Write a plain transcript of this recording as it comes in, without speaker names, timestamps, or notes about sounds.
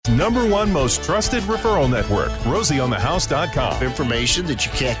#1 most trusted referral network, RosieOnTheHouse.com. Information that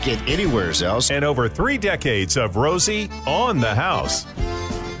you can't get anywhere else. And over 3 decades of Rosie on the House.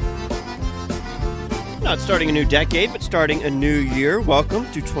 Not starting a new decade, but starting a new year. Welcome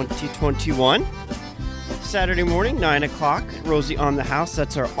to 2021. Saturday morning, 9 o'clock, Rosie on the House.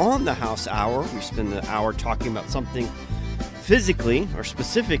 That's our On the House hour. We spend the hour talking about something physically or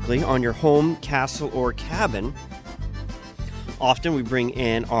specifically on your home, castle, or cabin. Often we bring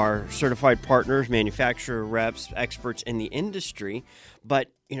in our certified partners, manufacturer reps, experts in the industry.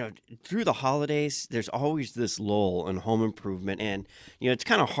 But, through the holidays, there's always this lull in home improvement. And, it's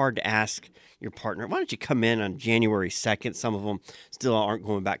kind of hard to ask your partner, why don't you come in on January 2nd? Some of them still aren't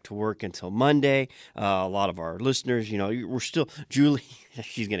going back to work until Monday. A lot of our listeners, we're still, Julie,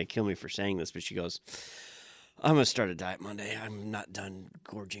 she's going to kill me for saying this, but she goes, I'm going to start a diet Monday. I'm not done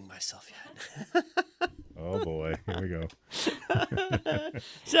gorging myself yet. Oh boy, here we go.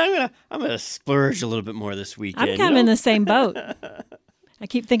 So I'm gonna splurge a little bit more this weekend. I'm kind of in the same boat. I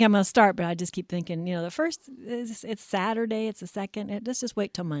keep thinking I'm going to start, but I just keep thinking, the first is it's Saturday, it's the second. Let's just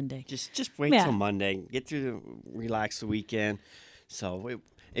wait till Monday. Just wait till Monday. Get relax the weekend. So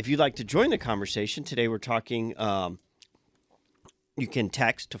if you'd like to join the conversation today, we're talking. You can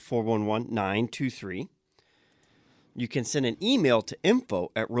text to 411-923. You can send an email to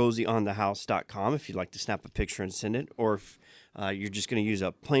info@rosieonthehouse.com if you'd like to snap a picture and send it, or if you're just going to use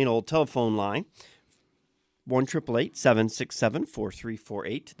a plain old telephone line,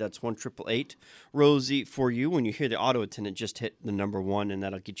 1-888-767-4348. That's 1-888-ROSIE for you. When you hear the auto attendant, just hit the number 1, and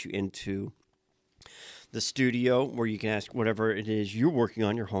that'll get you into the studio where you can ask whatever it is you're working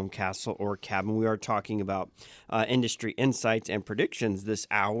on, your home, castle, or cabin. We are talking about industry insights and predictions this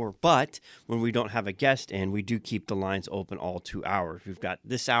hour, but when we don't have a guest in, we do keep the lines open all 2 hours. We've got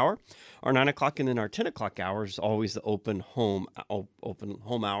this hour, our 9 o'clock, and then our 10 o'clock hour is always the open home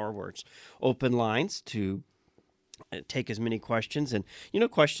hour, where it's open lines to take as many questions. And,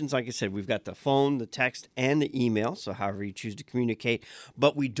 questions, like I said, we've got the phone, the text, and the email, so however you choose to communicate,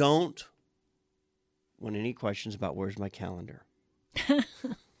 but we don't want any questions about where's my calendar. You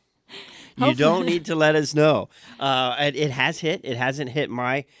don't need to let us know. It has hit. It hasn't hit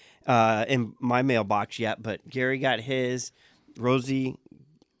my in my mailbox yet, but Gary got his. Rosie,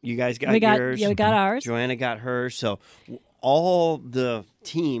 you guys got yours. Yeah, we got ours. Joanna got hers. So all the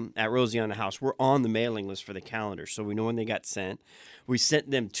team at Rosie on the House, we're on the mailing list for the calendar, so we know when they got sent. We sent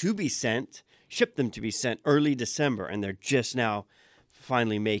them to be sent, shipped them to be sent early December, and they're just now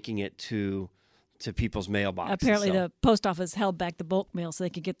finally making it to people's mailboxes. Apparently the post office held back the bulk mail so they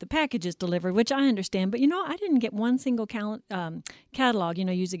could get the packages delivered, which I understand. But, I didn't get one single catalog. You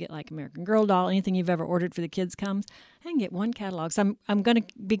usually get like American Girl doll, anything you've ever ordered for the kids comes. I didn't get one catalog. So I'm going to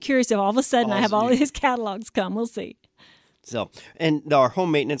be curious if all of a sudden I have all these catalogs come. We'll see. So, and our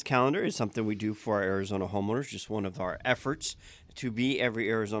home maintenance calendar is something we do for our Arizona homeowners, just one of our efforts to be every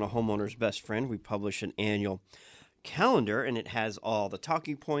Arizona homeowner's best friend. We publish an annual calendar, and it has all the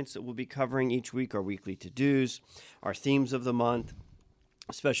talking points that we'll be covering each week, our weekly to-dos, our themes of the month,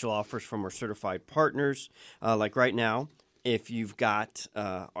 special offers from our certified partners. Like right now, if you've got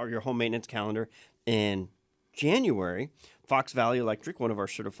your home maintenance calendar in January, Fox Valley Electric, one of our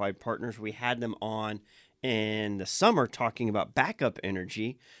certified partners, we had them on in the summer talking about backup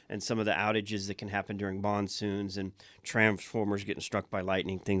energy and some of the outages that can happen during monsoons and transformers getting struck by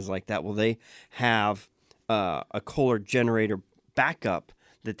lightning, things like that. Well, they have a Kohler generator backup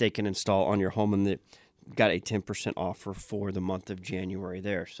that they can install on your home, and that got a 10% offer for the month of January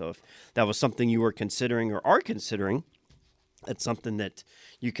there. So if that was something you were considering or are considering, that's something that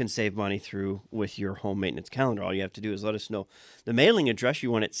you can save money through with your home maintenance calendar. All you have to do is let us know the mailing address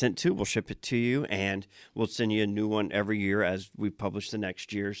you want it sent to. We'll ship it to you, and we'll send you a new one every year as we publish the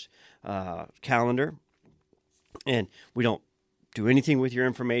next year's calendar. And we don't do anything with your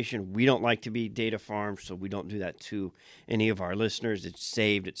information. We don't like to be data farmed, so we don't do that to any of our listeners. It's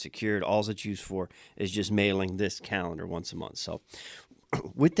saved, it's secured. All it's used for is just mailing this calendar once a month. So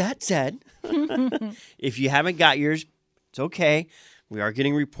with that said, if you haven't got yours, it's okay. We are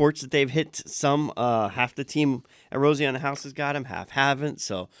getting reports that they've hit some. Half the team at Rosie on the House has got them, half haven't.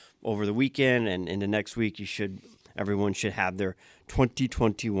 So over the weekend and into next week, everyone should have their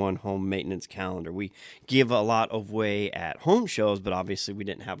 2021 home maintenance calendar. We give a lot of way at home shows, but obviously we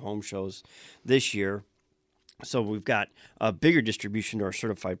didn't have home shows this year. So we've got a bigger distribution to our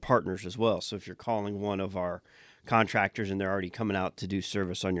certified partners as well. So if you're calling one of our contractors and they're already coming out to do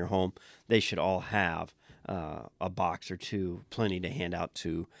service on your home, they should all have a box or two, plenty to hand out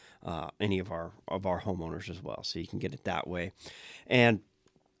to any of our homeowners as well. So you can get it that way. And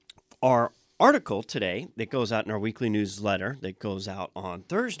our article today that goes out in our weekly newsletter that goes out on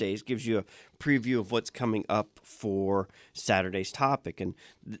Thursdays gives you a preview of what's coming up for Saturday's topic. And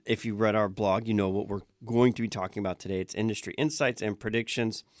if you read our blog, you know what we're going to be talking about today. It's industry insights and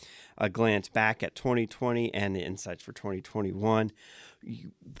predictions, a glance back at 2020 and the insights for 2021.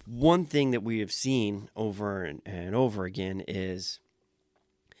 One thing that we have seen over and over again is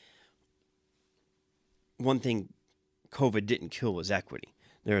one thing COVID didn't kill was equity.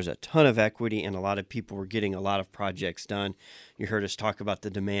 There's a ton of equity, and a lot of people were getting a lot of projects done. You heard us talk about the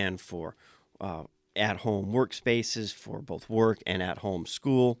demand for at-home workspaces for both work and at-home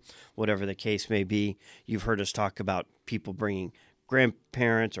school, whatever the case may be. You've heard us talk about people bringing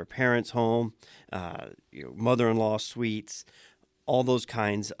grandparents or parents home, mother-in-law suites, all those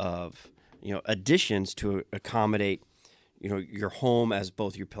kinds of additions to accommodate your home as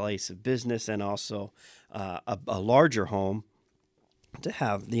both your place of business and also a larger home to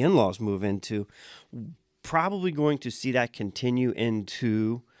have the in-laws move into. Probably going to see that continue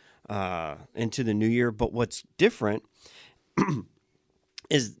into the new year. But what's different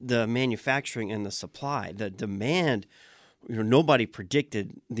is the manufacturing and the supply. The demand, nobody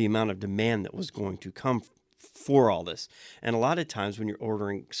predicted the amount of demand that was going to come for all this. And a lot of times when you're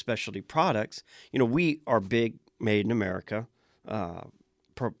ordering specialty products, we are big Made in America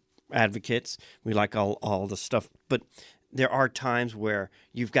advocates. We like all the stuff, but there are times where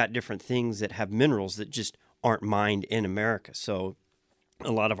you've got different things that have minerals that just aren't mined in America. So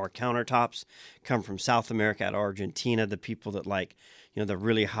a lot of our countertops come from South America, at Argentina. The people that like, the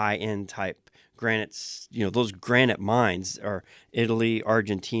really high-end type granites, those granite mines are Italy,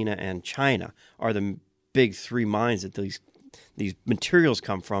 Argentina, and China are the big three mines that these materials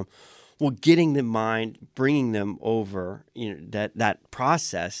come from. Well, getting them mined, bringing them over, that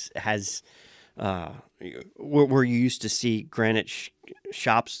process has where you used to see granite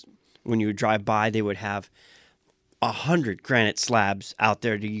shops, when you would drive by, they would have 100 granite slabs out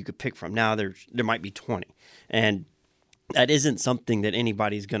there that you could pick from. Now there might be 20, and that isn't something that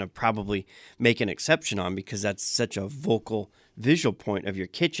anybody's going to probably make an exception on, because that's such a vocal visual point of your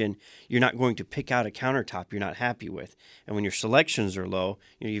kitchen. You're not going to pick out a countertop you're not happy with, and when your selections are low,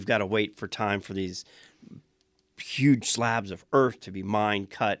 you've got to wait for time for these huge slabs of earth to be mined,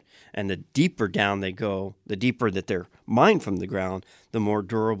 cut, and the deeper down they go, the deeper that they're mined from the ground, the more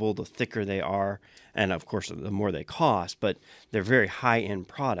durable, the thicker they are, and of course the more they cost, but they're very high-end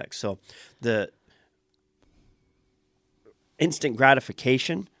products. So the instant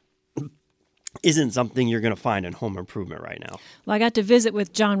gratification isn't something you're going to find in home improvement right now. Well, I got to visit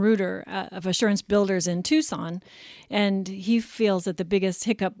with John Reuter of Assurance Builders in Tucson, and he feels that the biggest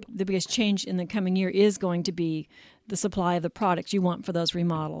hiccup, the biggest change in the coming year is going to be the supply of the products you want for those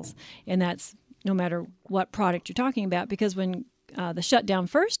remodels. And that's no matter what product you're talking about, because when the shutdown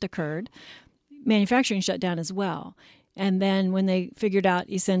first occurred, manufacturing shut down as well. And then when they figured out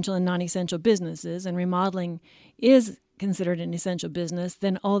essential and non-essential businesses, and remodeling is considered an essential business,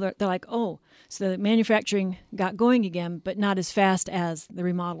 then they're like, so the manufacturing got going again, but not as fast as the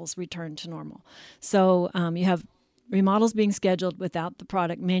remodels returned to normal. So you have remodels being scheduled without the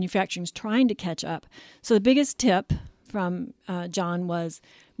product. Manufacturing's trying to catch up. So the biggest tip from John was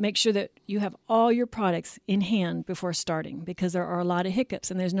make sure that you have all your products in hand before starting, because there are a lot of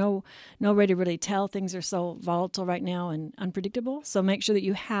hiccups and there's no way to really tell. Things are so volatile right now and unpredictable. So make sure that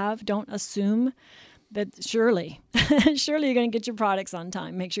you don't assume that surely you're going to get your products on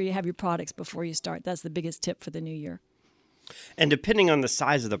time. Make sure you have your products before you start. That's the biggest tip for the new year. And depending on the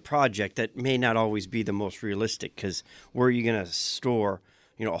size of the project, that may not always be the most realistic, because where are you going to store,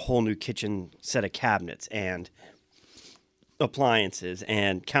 a whole new kitchen set of cabinets and appliances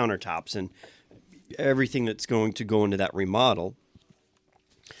and countertops and everything that's going to go into that remodel?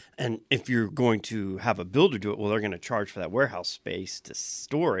 And if you're going to have a builder do it, well, they're going to charge for that warehouse space to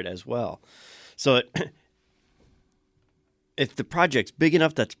store it as well. So if the project's big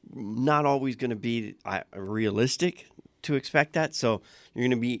enough, that's not always going to be realistic to expect that. So you're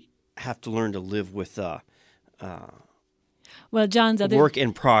going to have to learn to live with John's other work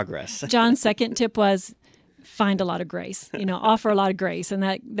in progress. John's second tip was find a lot of grace. Offer a lot of grace, and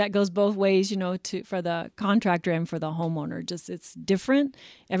that goes both ways. For the contractor and for the homeowner. Just it's different.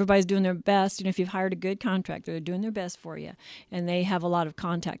 Everybody's doing their best. If you've hired a good contractor, they're doing their best for you, and they have a lot of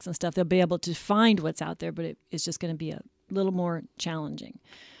contacts and stuff. They'll be able to find what's out there, but it's just going to be a little more challenging.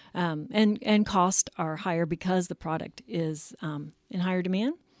 And costs are higher because the product is in higher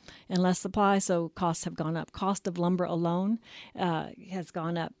demand and less supply, so costs have gone up. Cost of lumber alone has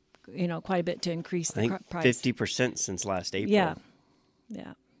gone up, quite a bit to increase the price. 50% since last April.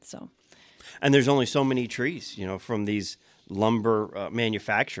 Yeah. So. And there's only so many trees, from these lumber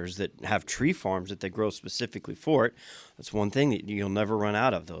manufacturers that have tree farms that they grow specifically for it. That's one thing that you'll never run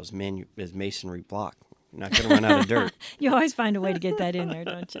out of, those is masonry block. You're not going to run out of dirt. You always find a way to get that in there,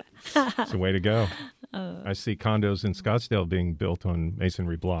 don't you? It's the way to go. I see condos in Scottsdale being built on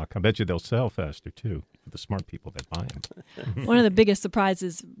masonry block. I bet you they'll sell faster, too, for the smart people that buy them. One of the biggest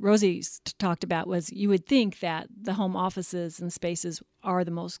surprises Rosie talked about was you would think that the home offices and spaces are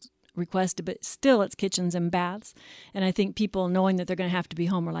the most requested, but still it's kitchens and baths. And I think people knowing that they're going to have to be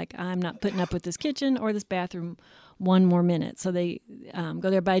home are like, I'm not putting up with this kitchen or this bathroom one more minute. So they go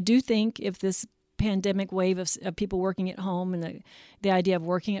there. But I do think if this pandemic wave of people working at home and the idea of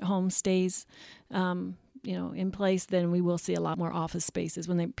working at home stays in place, then we will see a lot more office spaces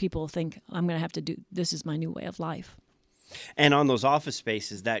when people think, I'm going to have to do, this is my new way of life. And on those office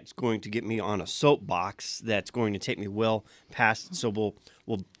spaces, that's going to get me on a soapbox that's going to take me well past. So we'll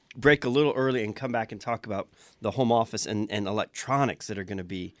break a little early and come back and talk about the home office and electronics that are going to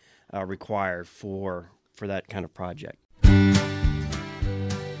be required for that kind of project.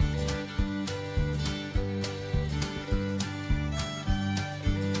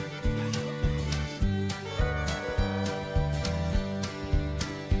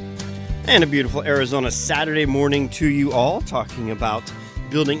 And a beautiful Arizona Saturday morning to you all, talking about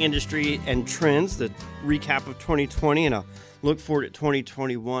building industry and trends, the recap of 2020 and a look forward at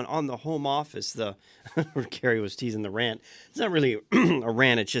 2021 on the home office. Carrie was teasing the rant. It's not really a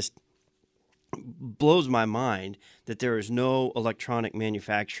rant. It just blows my mind that there is no electronic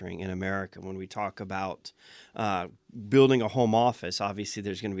manufacturing in America. When we talk about building a home office, obviously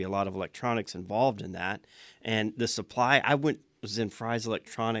there's going to be a lot of electronics involved in that. And the supply, was in Fry's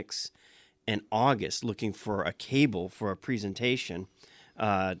Electronics in August looking for a cable for a presentation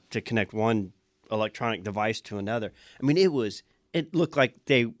to connect one electronic device to another. I mean, it looked like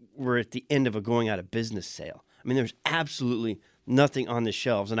they were at the end of a going out of business sale. I mean, there's absolutely nothing on the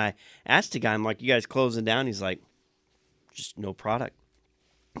shelves. And I asked the guy, I'm like, you guys closing down? He's like, just no product.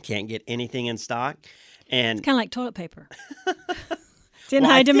 Can't get anything in stock. And it's kind of like toilet paper. It's in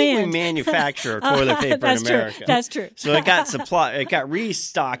high demand. I think we manufacture toilet paper in America. True. That's true. So it got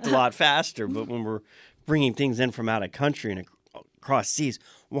restocked a lot faster. But when we're bringing things in from out of country and across seas,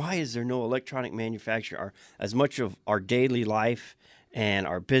 why is there no electronic manufacturer? As much of our daily life and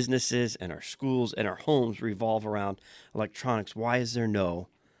our businesses and our schools and our homes revolve around electronics, why is there no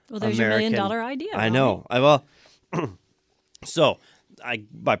there's American? your $1 million idea. I know.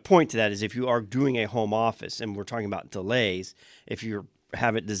 My point to that is if you are doing a home office, and we're talking about delays, if you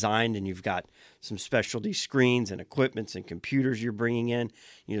have it designed and you've got some specialty screens and equipments and computers you're bringing in,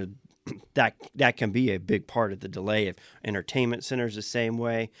 that can be a big part of the delay. If entertainment centers the same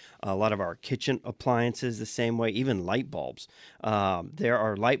way, a lot of our kitchen appliances the same way, even light bulbs. There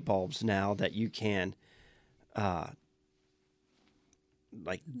are light bulbs now that you can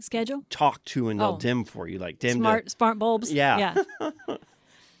schedule, talk to, and they'll dim for you, like dim smart bulbs. Yeah.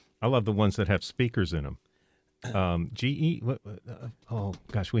 I love the ones that have speakers in them. GE. Oh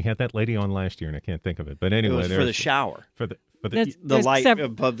gosh, we had that lady on last year, and I can't think of it. But anyway, it was for the shower. For the light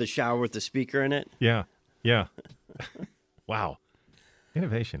above the shower with the speaker in it. Yeah. Wow,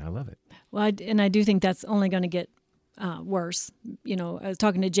 innovation. I love it. Well, I do think that's only going to get worse. I was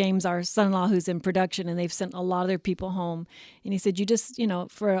talking to James, our son-in-law, who's in production, and they've sent a lot of their people home. And he said, you just,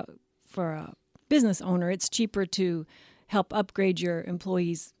 for a business owner, it's cheaper to help upgrade your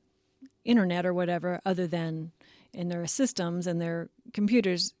employees' internet or whatever, other than in their systems and their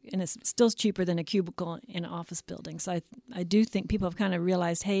computers, and it's still cheaper than a cubicle in an office building. So I do think people have kind of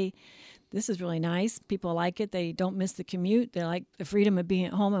realized, hey, this is really nice. People like it. They don't miss the commute. They like the freedom of being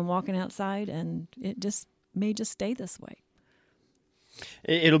at home and walking outside, and it may just stay this way.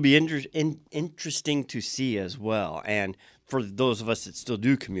 It'll be interesting to see as well. And for those of us that still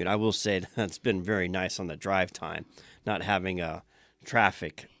do commute, I will say that's been very nice on the drive time, not having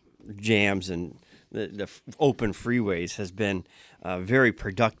traffic jams and the open freeways has been very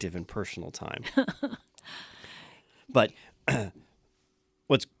productive in personal time. But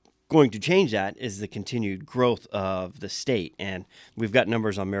what's going to change that is the continued growth of the state. And we've got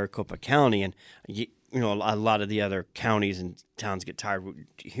numbers on Maricopa County, and a lot of the other counties and towns get tired of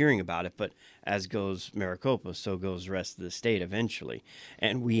hearing about it, but as goes Maricopa, so goes the rest of the state eventually.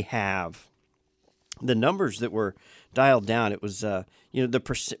 And we have the numbers that were dialed down. It was, the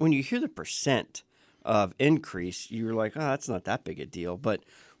percent. When you hear the percent of increase, you're like, oh, that's not that big a deal. But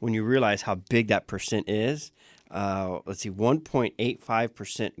when you realize how big that percent is,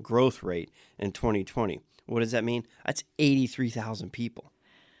 1.85% growth rate in 2020. What does that mean? That's 83,000 people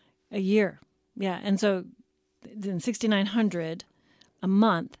a year. Yeah, and so then 6,900 a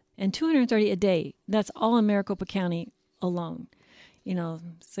month and 230 a day. That's all in Maricopa County alone.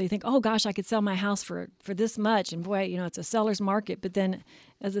 So you think, oh gosh, I could sell my house for this much, and boy, it's a seller's market. But then,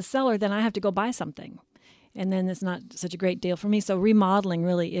 as a seller, then I have to go buy something, and then it's not such a great deal for me. So remodeling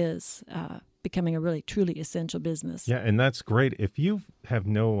really is becoming a really truly essential business. Yeah, and that's great if you have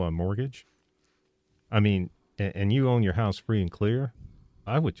no mortgage. I mean, and you own your house free and clear.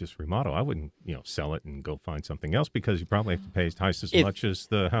 I would just remodel. I wouldn't, sell it and go find something else, because you probably have to pay twice as much as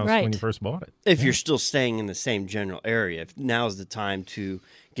the house when you first bought it. If you're still staying in the same general area, if now's the time to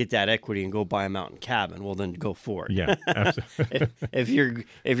get that equity and go buy a mountain cabin, well, then go for it. Yeah, absolutely. if you're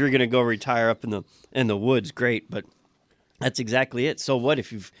going to go retire up in the woods, great, but that's exactly it. So what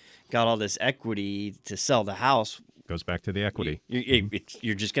if you've got all this equity to sell the house? Goes back to the equity.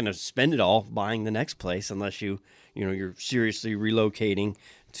 You're just going to spend it all buying the next place, unless you're seriously relocating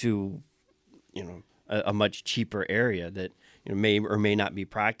to a much cheaper area that may or may not be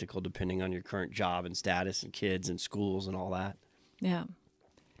practical depending on your current job and status and kids and schools and all that. Yeah.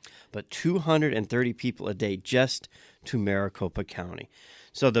 But 230 people a day just to Maricopa County.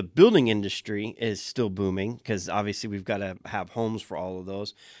 So the building industry is still booming, because obviously we've got to have homes for all of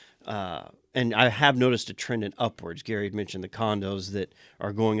those. And I have noticed a trend in upwards. Gary had mentioned the condos that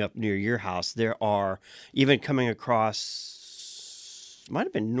are going up near your house. There are even coming across, might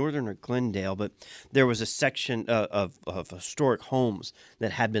have been Northern or Glendale, but there was a section of historic homes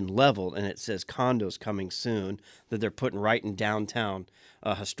that had been leveled, and it says condos coming soon, that they're putting right in downtown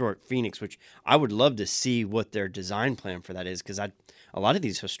historic Phoenix, which I would love to see what their design plan for that is, because a lot of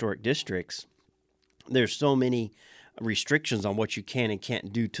these historic districts, there's so many restrictions on what you can and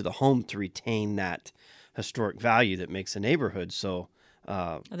can't do to the home to retain that historic value that makes a neighborhood. So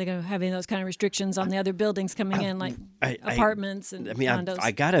are they going to have any of those kind of restrictions on the other buildings coming in, like apartments and condos?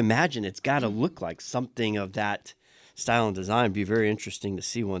 I got to imagine it's got to look like something of that style and design. It'd be very interesting to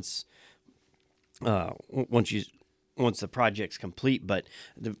see once the project's complete. But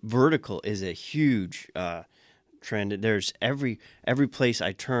the vertical is a huge trend. There's every place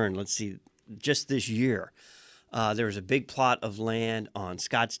I turn. Let's see, just this year, there was a big plot of land on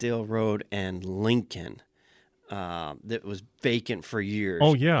Scottsdale Road and Lincoln that was vacant for years.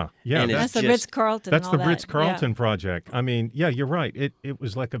 Oh, yeah. Yeah. And that's the Ritz-Carlton. That's the Ritz-Carlton Yeah. project. I mean, yeah, you're right. It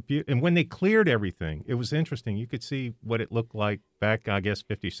was like and when they cleared everything, it was interesting. You could see what it looked like back, I guess,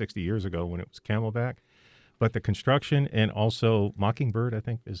 50, 60 years ago when it was Camelback. But the construction, and also Mockingbird, I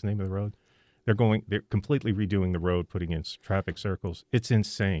think is the name of the road, they're completely redoing the road, putting in traffic circles. It's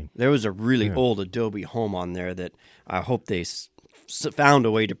insane. There was a really old adobe home on there that I hope they found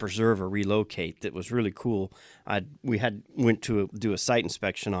a way to preserve or relocate. That was really cool. We went to do a site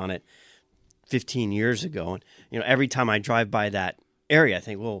inspection on it 15 years ago, and every time I drive by that area, I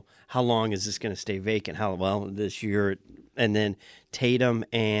think, well, how long is this going to stay vacant? This year. And then Tatum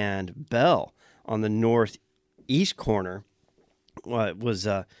and Bell on the northeast corner. It was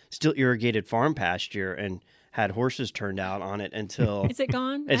still irrigated farm pasture and had horses turned out on it until... Is it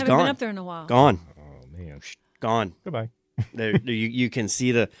gone? It's I haven't gone. been up there in a while. Gone. Oh, man. Gone. Goodbye. You can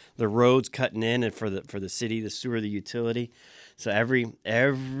see the roads cutting in, and for the city, the sewer, the utility. So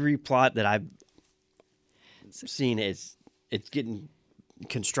every plot that I've seen it's getting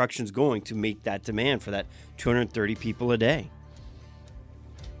construction's going to meet that demand for that 230 people a day.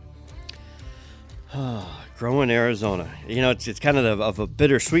 Growing Arizona, it's kind of a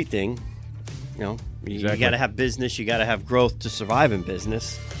bittersweet thing. You got to have business, you got to have growth to survive in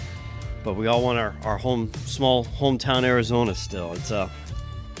business. But we all want our small hometown Arizona still. It's a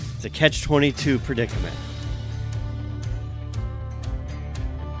catch-22 predicament.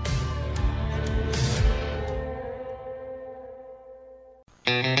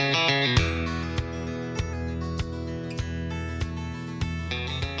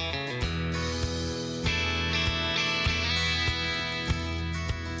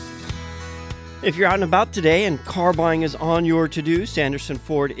 If you're out and about today and car buying is on your to-do, Sanderson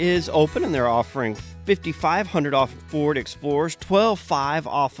Ford is open, and they're offering $5,500 off Ford Explorers, $12,500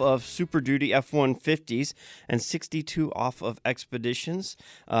 off of Super Duty F-150s, and $62 off of Expeditions.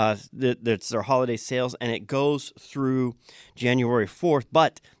 That's their holiday sales, and it goes through January 4th,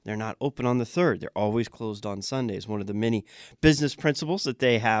 but they're not open on the 3rd. They're always closed on Sundays. One of the many business principles that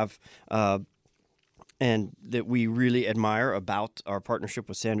they have and that we really admire about our partnership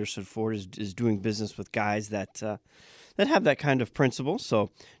with Sanderson Ford is doing business with guys that have that kind of principle.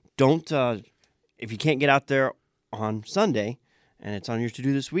 So don't, if you can't get out there on Sunday and it's on your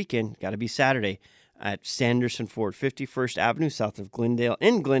to-do this weekend, got to be Saturday at Sanderson Ford, 51st Avenue, south of Glendale.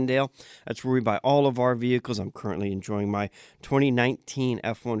 In Glendale, that's where we buy all of our vehicles. I'm currently enjoying my 2019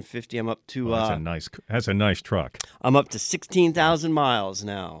 F-150. I'm up to... that's a nice truck. I'm up to 16,000 miles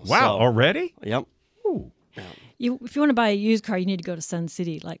now. Wow, already? Yep. if you want to buy a used car, you need to go to Sun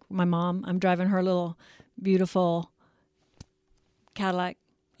City. Like my mom, I'm driving her little beautiful Cadillac,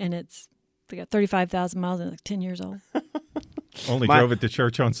 and it's got 35,000 miles and it's like 10 years old. Only drove it to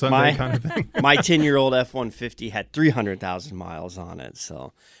church on Sunday kind of thing. My 10-year-old F-150 had 300,000 miles on it,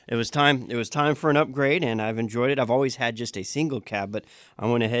 so it was time. It was time for an upgrade, and I've enjoyed it. I've always had just a single cab, but I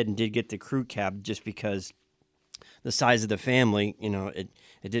went ahead and did get the crew cab just because the size of the family, it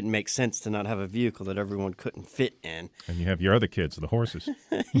didn't make sense to not have a vehicle that everyone couldn't fit in. And you have your other kids, the horses.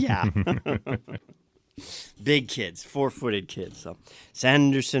 Yeah. Big kids, 4-footed kids. So,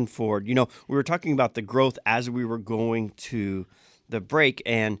 Sanderson Ford, we were talking about the growth as we were going to the break,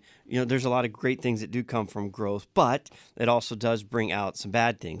 and, there's a lot of great things that do come from growth, but it also does bring out some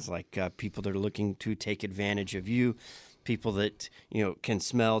bad things, like people that are looking to take advantage of you, people that, can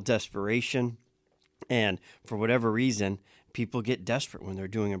smell desperation, and for whatever reason, people get desperate when they're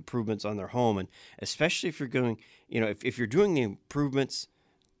doing improvements on their home, and especially if you're going, if you're doing the improvements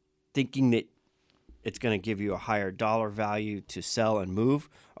thinking that it's going to give you a higher dollar value to sell and move.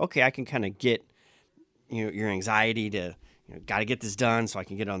 Okay, I can kind of get, your anxiety to, got to get this done so I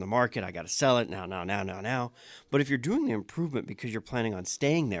can get it on the market. I got to sell it now. But if you're doing the improvement because you're planning on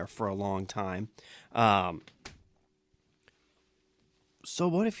staying there for a long time, so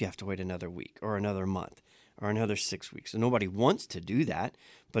what if you have to wait another week or another month or another 6 weeks? And nobody wants to do that.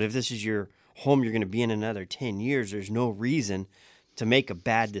 But if this is your home you're going to be in another 10 years, there's no reason to make a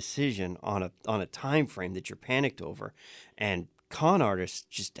bad decision on a time frame that you're panicked over. And con artists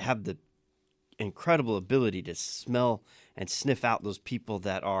just have the incredible ability to smell and sniff out those people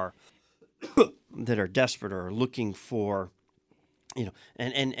that are desperate or are looking for,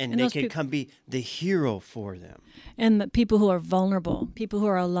 and they can come be the hero for them. And the people who are vulnerable, people who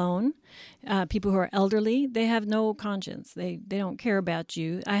are alone, people who are elderly, they have no conscience. They don't care about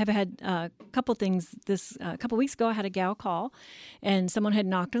you. I have had a couple things. A couple weeks ago, I had a gal call, and someone had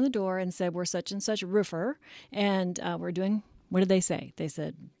knocked on the door and said, "We're such and such a roofer, and we're doing." What did they say? They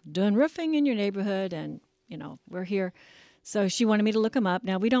said, "Doing roofing in your neighborhood, and we're here." So she wanted me to look them up.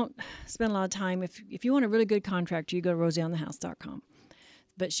 Now, we don't spend a lot of time. If you want a really good contractor, you go to rosieonthehouse.com.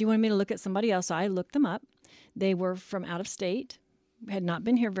 But she wanted me to look at somebody else, so I looked them up. They were from out of state, had not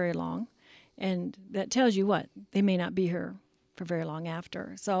been here very long, and that tells you what? They may not be here for very long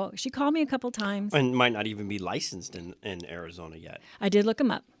after. So she called me a couple times. And might not even be licensed in Arizona yet. I did look them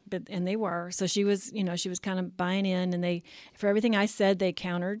up, and they were. So she was kind of buying in, and for everything I said, they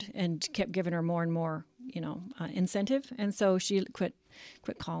countered and kept giving her more and more incentive, and so she quit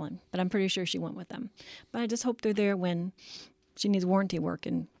calling. But I'm pretty sure she went with them. But I just hope they're there when she needs warranty work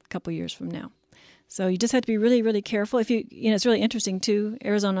in a couple years from now. So you just have to be really, really careful. If it's really interesting too.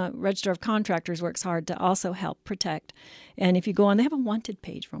 Arizona Register of Contractors works hard to also help protect. And if you go on, they have a wanted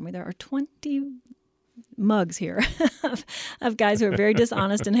page for me. There are 20 mugs here of guys who are very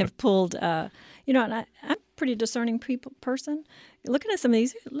dishonest and have pulled. And I'm a pretty discerning person. Looking at some of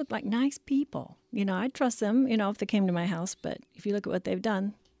these, they look like nice people. I'd trust them, if they came to my house. But if you look at what they've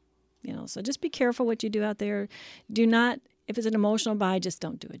done, so just be careful what you do out there. Do not, if it's an emotional buy, just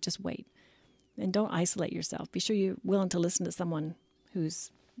don't do it. Just wait. And don't isolate yourself. Be sure you're willing to listen to someone who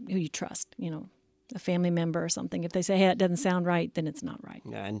you trust, a family member or something. If they say, hey, it doesn't sound right, then it's not right.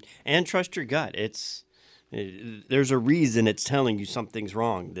 Yeah, and trust your gut. There's a reason it's telling you something's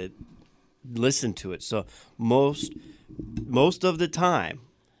wrong. That listen to it. So most of the time,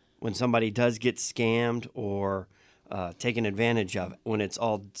 when somebody does get scammed or taken advantage of, when it's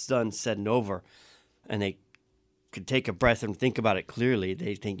all done, said, and over, and they could take a breath and think about it clearly,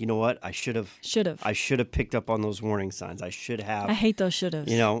 they think, you know what, I should have picked up on those warning signs. I should have. I hate those should have.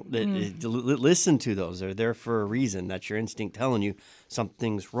 Listen to those. They're there for a reason. That's your instinct telling you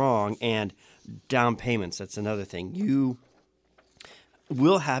something's wrong. And down payments, that's another thing. You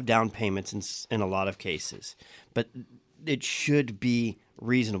will have down payments in a lot of cases, but it should be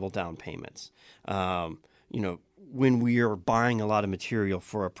reasonable down payments. When we are buying a lot of material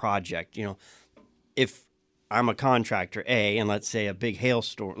for a project, if I'm a contractor A, and let's say a big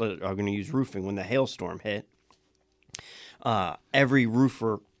hailstorm, I'm going to use roofing, when the hailstorm hit, every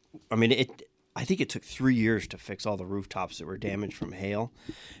roofer, I think it took 3 years to fix all the rooftops that were damaged from hail.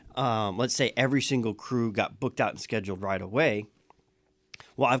 Let's say every single crew got booked out and scheduled right away.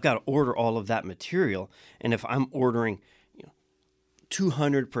 Well, I've got to order all of that material, and if I'm ordering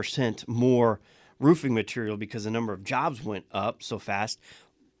 200% more roofing material because the number of jobs went up so fast,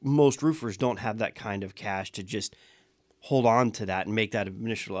 most roofers don't have that kind of cash to just hold on to that and make that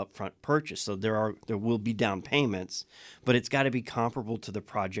initial upfront purchase. So there will be down payments, but it's got to be comparable to the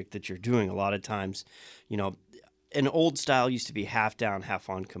project that you're doing. A lot of times, an old style used to be half down, half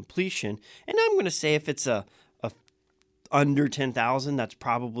on completion. And I'm going to say if it's a under 10,000, that's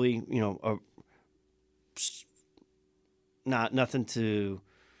probably, nothing to,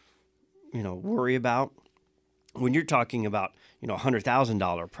 worry about. When you're talking about,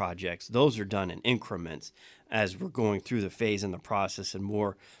 $100,000 projects, those are done in increments as we're going through the phase in the process, and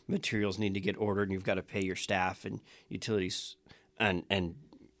more materials need to get ordered, and you've got to pay your staff and utilities and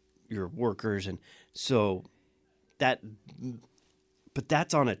your workers. And so but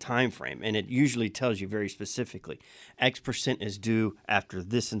that's on a time frame, and it usually tells you very specifically X% is due after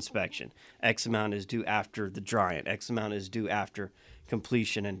this inspection, X amount is due after the drying, X amount is due after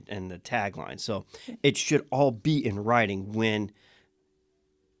completion and the tagline. So it should all be in writing when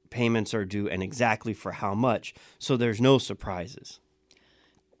payments are due and exactly for how much, so there's no surprises.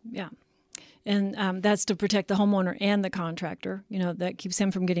 Yeah. And that's to protect the homeowner and the contractor. That keeps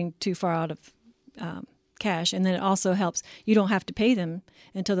him from getting too far out of cash. And then it also helps, you don't have to pay them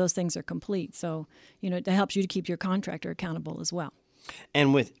until those things are complete. So, it helps you to keep your contractor accountable as well.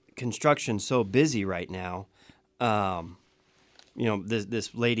 And with construction so busy right now,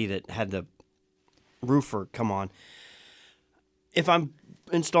 this lady that had the roofer come on, if I'm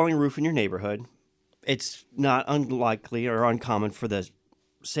installing a roof in your neighborhood, it's not unlikely or uncommon for the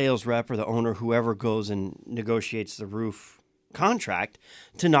sales rep or the owner, whoever goes and negotiates the roof contract,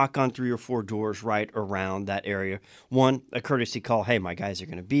 to knock on 3 or 4 doors right around that area. One, a courtesy call. Hey, my guys are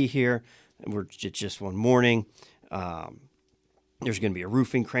going to be here. It's just one morning. There's going to be a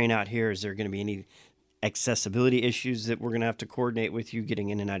roofing crane out here. Is there going to be any accessibility issues that we're going to have to coordinate with you getting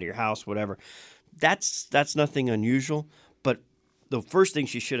in and out of your house, whatever? That's nothing unusual. But the first thing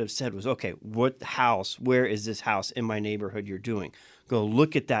she should have said was, okay, where is this house in my neighborhood you're doing? Go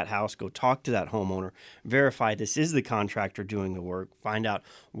look at that house, go talk to that homeowner, verify this is the contractor doing the work, find out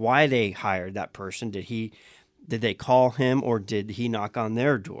why they hired that person. Did they call him, or did he knock on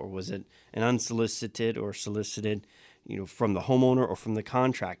their door? Was it an unsolicited or solicited, from the homeowner or from the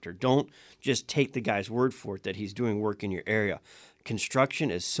contractor? Don't just take the guy's word for it that he's doing work in your area.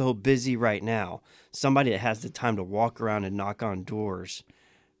 Construction is so busy right now. Somebody that has the time to walk around and knock on doors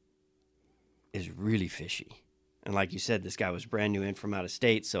is really fishy. And like you said, this guy was brand new in from out of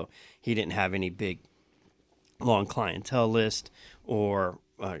state, so he didn't have any big, long clientele list or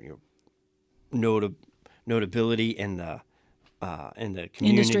notability in the community,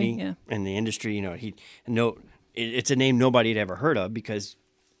 industry, in the industry. It's a name nobody had ever heard of because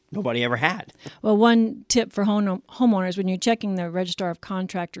nobody ever had. Well, one tip for homeowners, when you're checking the Registrar of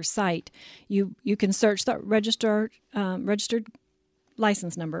Contractors site, you can search the registered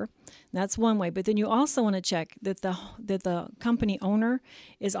license number. That's one way. But then you also want to check that the company owner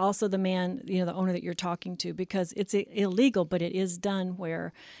is also the man, the owner that you're talking to, because it's illegal, but it is done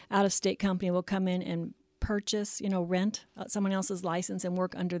where out-of-state company will come in and purchase, rent someone else's license and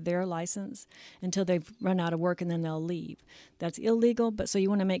work under their license until they've run out of work, and then they'll leave. That's illegal, but so you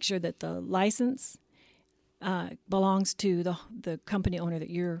want to make sure that the license belongs to the company owner that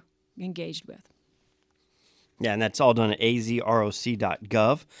you're engaged with. Yeah, and that's all done at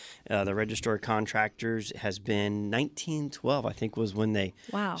azroc.gov. The Register of Contractors has been 1912, I think, was when they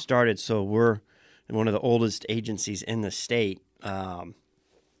started. So we're one of the oldest agencies in the state.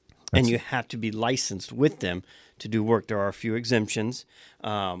 And you have to be licensed with them to do work. There are a few exemptions.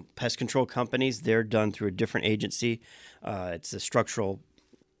 Pest control companies, they're done through a different agency. It's the Structural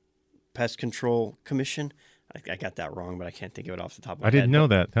Pest Control Commission. I got that wrong, but I can't think of it off the top of my head. I didn't know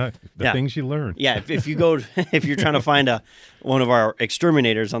that. Things you learn. Yeah, if you're trying to find one of our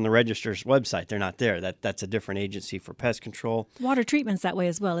exterminators on the register's website, they're not there. That's a different agency for pest control. Water treatment's that way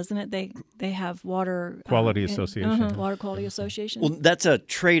as well, isn't it? They have water quality association. Water quality association. Well, that's a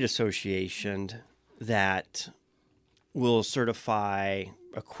trade association that will certify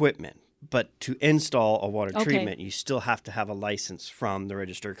equipment. But to install a water treatment, you still have to have a license from the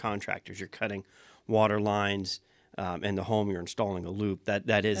registered contractors. You're cutting water lines in the home, you're installing a loop.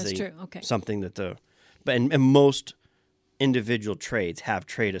 That is something that and most individual trades have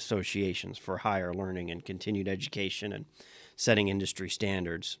trade associations for higher learning and continued education and setting industry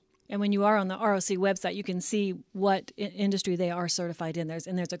standards. And when you are on the ROC website, you can see what industry they are certified in. There's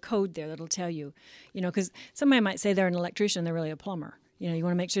a code there that'll tell you, because somebody might say they're an electrician, they're really a plumber. You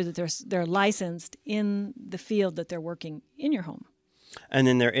want to make sure that they're licensed in the field that they're working in your home. And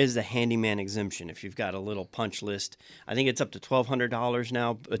then there is the handyman exemption. If you've got a little punch list, I think it's up to $1,200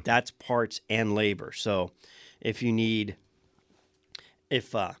 now, but that's parts and labor. So if you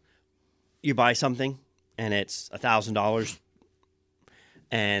buy something and it's $1,000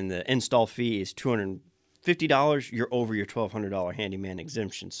 and the install fee is $250, you're over your $1,200 handyman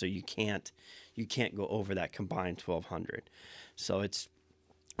exemption. So you can't go over that combined $1,200. So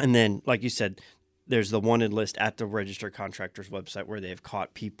and then, like you said, there's the wanted list at the registered contractor's website where they have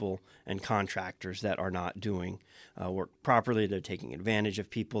caught people and contractors that are not doing work properly. They're taking advantage of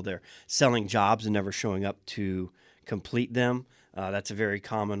people. They're selling jobs and never showing up to complete them. That's a very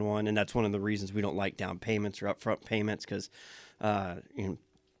common one, and that's one of the reasons we don't like down payments or upfront payments, because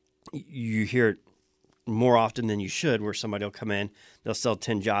you hear it more often than you should, where somebody will come in, they'll sell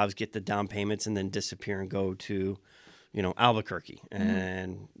 10 jobs, get the down payments, and then disappear and go to Albuquerque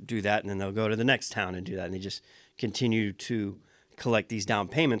and do that, and then they'll go to the next town and do that, and they just continue to collect these down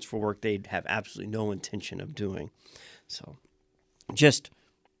payments for work they have absolutely no intention of doing. So just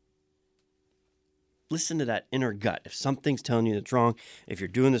listen to that inner gut. If something's telling you that's wrong, if you're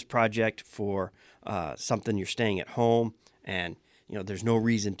doing this project for something, you're staying at home, and there's no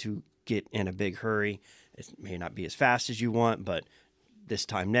reason to get in a big hurry. It may not be as fast as you want, but this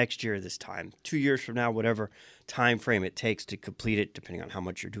time next year, this time 2 years from now, whatever time frame it takes to complete it, depending on how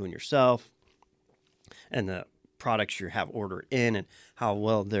much you're doing yourself and the products you have ordered in and how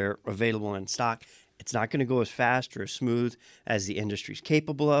well they're available in stock, it's not going to go as fast or as smooth as the industry's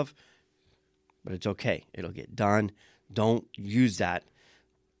capable of, but it's okay. It'll get done. Don't use that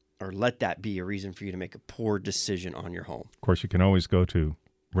or let that be a reason for you to make a poor decision on your home. Of course, you can always go to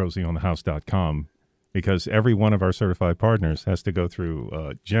rosieonthehouse.com, because every one of our certified partners has to go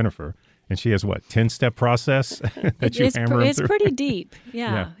through Jennifer, and she has 10-step process that you hammer them It's through. pretty deep,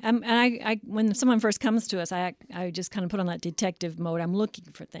 yeah. And I when someone first comes to us, I just kind of put on that detective mode. I'm looking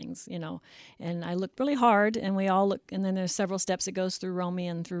for things, and I look really hard, and we all look, and then there's several steps it goes through Romy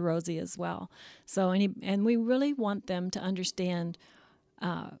and through Rosie as well. So and we really want them to understand,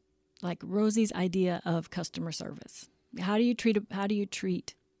 like Rosie's idea of customer service. How do you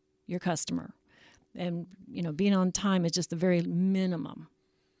treat your customer? And, being on time is just the very minimum.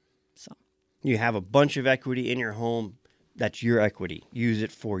 So you have a bunch of equity in your home. That's your equity. Use it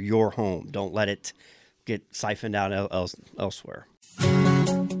for your home. Don't let it get siphoned out elsewhere.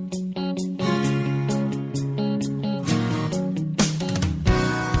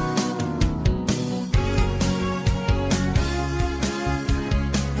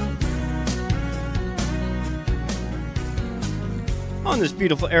 On this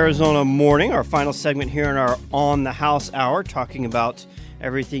beautiful Arizona morning, our final segment here in our On the House Hour, talking about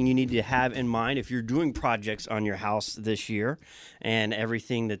everything you need to have in mind if you're doing projects on your house this year, and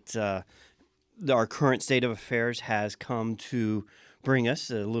everything that our current state of affairs has come to bring us.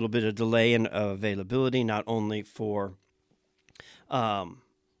 A little bit of delay in availability, not only for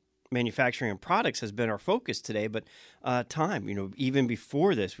manufacturing and products has been our focus today, but time. Even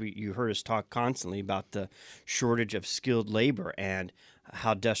before this, you heard us talk constantly about the shortage of skilled labor and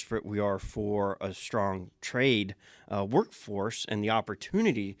how desperate we are for a strong trade workforce and the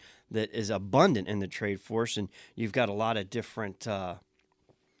opportunity that is abundant in the trade force. And you've got a lot of different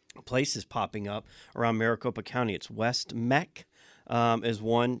places popping up around Maricopa County. It's West MEC is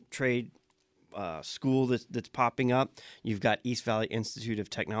one trade school that's popping up. You've got East Valley Institute of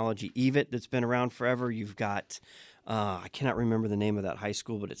Technology, EVIT, that's been around forever. You've got, I cannot remember the name of that high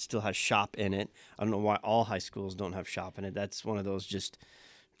school, but it still has shop in it. I don't know why all high schools don't have shop in it. That's one of those just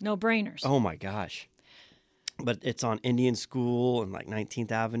no-brainers. Oh my gosh. But it's on Indian School and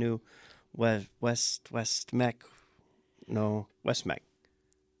 19th Avenue, West MEC. No, West MEC.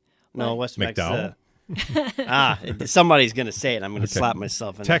 No, West McDowell? Somebody's going to say it. I'm going to slap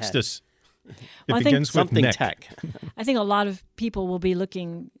myself in Text the head. us. Well, It begins with Something Nick. tech. I think a lot of people will be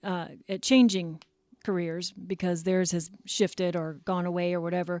looking at changing careers because theirs has shifted or gone away or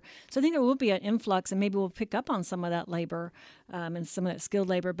whatever. So I think there will be an influx, and maybe we'll pick up on some of that labor and some of that skilled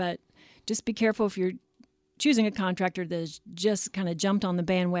labor. But just be careful if you're choosing a contractor that's just kind of jumped on the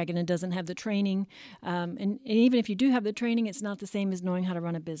bandwagon and doesn't have the training. And even if you do have the training, it's not the same as knowing how to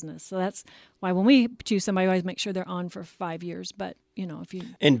run a business. So that's why when we choose somebody, we always make sure they're on for 5 years. But, if you...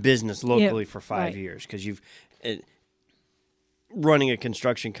 In business locally for 5 right. years, because running a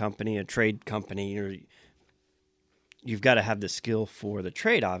construction company, a trade company, you've got to have the skill for the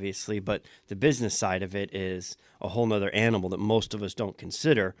trade, obviously, but the business side of it is a whole nother animal that most of us don't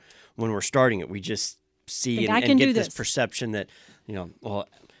consider when we're starting it. We just see and get this perception that,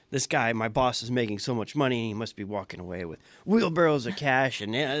 this guy, my boss, is making so much money, he must be walking away with wheelbarrows of cash,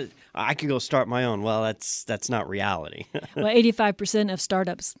 and I could go start my own. Well, that's not reality. Well, 85% of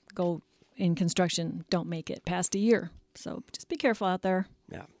startups go in construction don't make it past a year. So just be careful out there.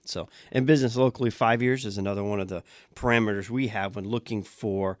 Yeah. So in business locally, 5 years is another one of the parameters we have when looking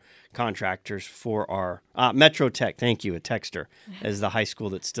for contractors for our Metro Tech. Thank you. A Texter is the high school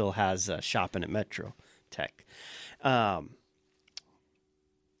that still has shopping at Metro Tech. But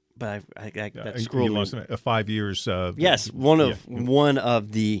I that scroll. You lost 5 years. Yes, one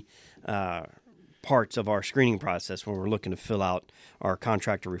of the parts of our screening process when we're looking to fill out our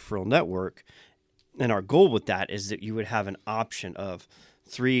contractor referral network. And our goal with that is that you would have an option of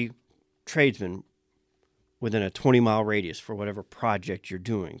 3 tradesmen within a 20-mile radius for whatever project you're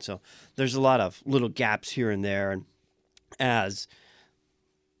doing. So there's a lot of little gaps here and there. And as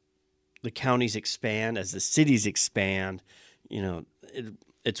the counties expand, as the cities expand,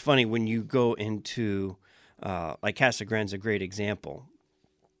 it's funny when you go into, like Casa Grande's a great example.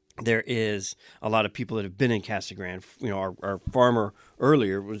 There is a lot of people that have been in Casa Grande. Our farmer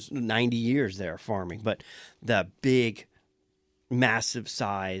earlier was 90 years there farming, but the big, massive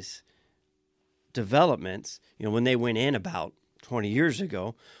size developments, when they went in about 20 years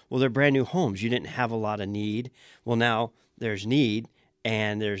ago, well, they're brand new homes. You didn't have a lot of need. Well, now there's need,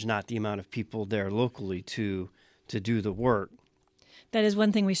 and there's not the amount of people there locally to do the work. That is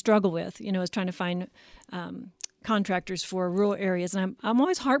one thing we struggle with, is trying to find contractors for rural areas. And I'm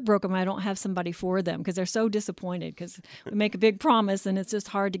always heartbroken when I don't have somebody for them because they're so disappointed because we make a big promise and it's just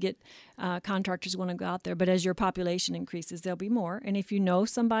hard to get contractors who want to go out there. But as your population increases, there'll be more. And if you know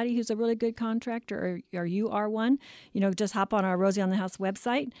somebody who's a really good contractor or you are one, just hop on our Rosie on the House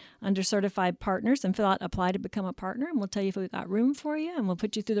website under certified partners and fill out apply to become a partner. And we'll tell you if we've got room for you and we'll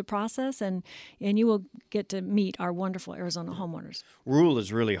put you through the process and you will get to meet our wonderful Arizona homeowners. Rural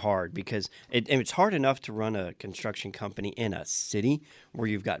is really hard because it's hard enough to run a construction company in a city where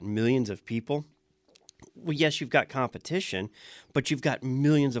you've got millions of people. Well, yes, you've got competition, but you've got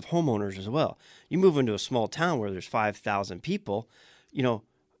millions of homeowners as well. You move into a small town where there's 5,000 people,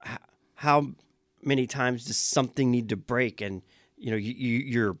 how many times does something need to break? And,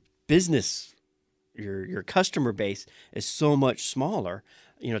 your business, your customer base is so much smaller.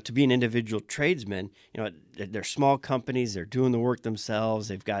 To be an individual tradesman, they're small companies, they're doing the work themselves,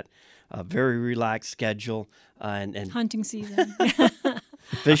 they've got a very relaxed schedule, and hunting season,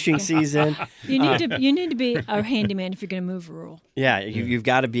 fishing season. You need to be a handyman if you're going to move rural. Yeah, you've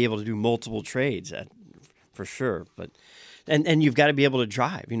got to be able to do multiple trades, for sure. But and you've got to be able to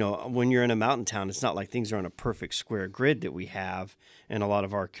drive. When you're in a mountain town, it's not like things are on a perfect square grid that we have in a lot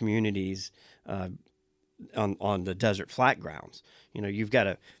of our communities on the desert flat grounds. You've got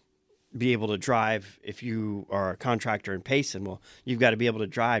to be able to drive. If you are a contractor in Payson, well, you've got to be able to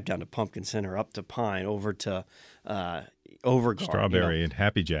drive down to Pumpkin Center, up to Pine, over to Overgard. Strawberry and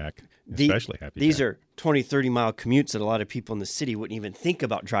Happy Jack, especially Happy Jack. These are 20, 30-mile commutes that a lot of people in the city wouldn't even think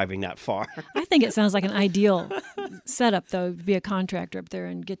about driving that far. I think it sounds like an ideal setup, though, to be a contractor up there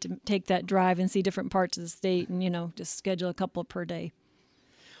and get to take that drive and see different parts of the state and, just schedule a couple per day.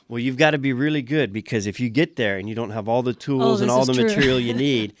 Well, you've got to be really good because if you get there and you don't have all the tools and all the material you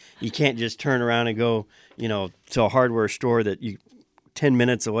need, you can't just turn around and go, to a hardware store that you 10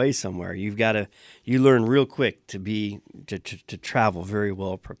 minutes away somewhere. You learn real quick to travel very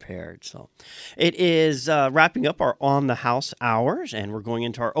well prepared. So it is wrapping up our On the House hours, and we're going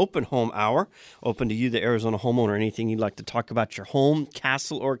into our open home hour. Open to you, the Arizona homeowner. Anything you'd like to talk about your home,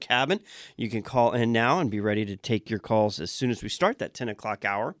 castle, or cabin, you can call in now and be ready to take your calls as soon as we start that 10 o'clock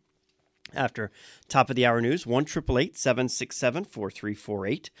hour. After top of the hour news,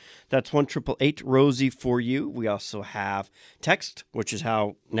 1-888-767-4348. That's 1-888-ROSIE for you. We also have text, which is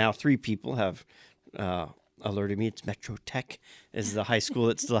how now 3 people have alerted me. It's Metro Tech is the high school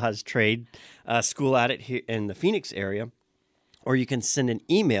that still has trade school at it here in the Phoenix area. Or you can send an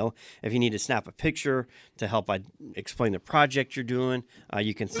email if you need to snap a picture to help explain the project you're doing.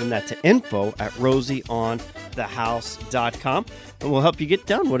 You can send that to info@rosieonthehouse.com, and we'll help you get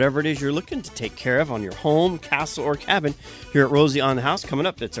done whatever it is you're looking to take care of on your home, castle, or cabin here at Rosie on the House. Coming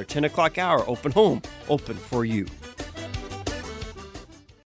up, it's our 10 o'clock hour, open home, open for you.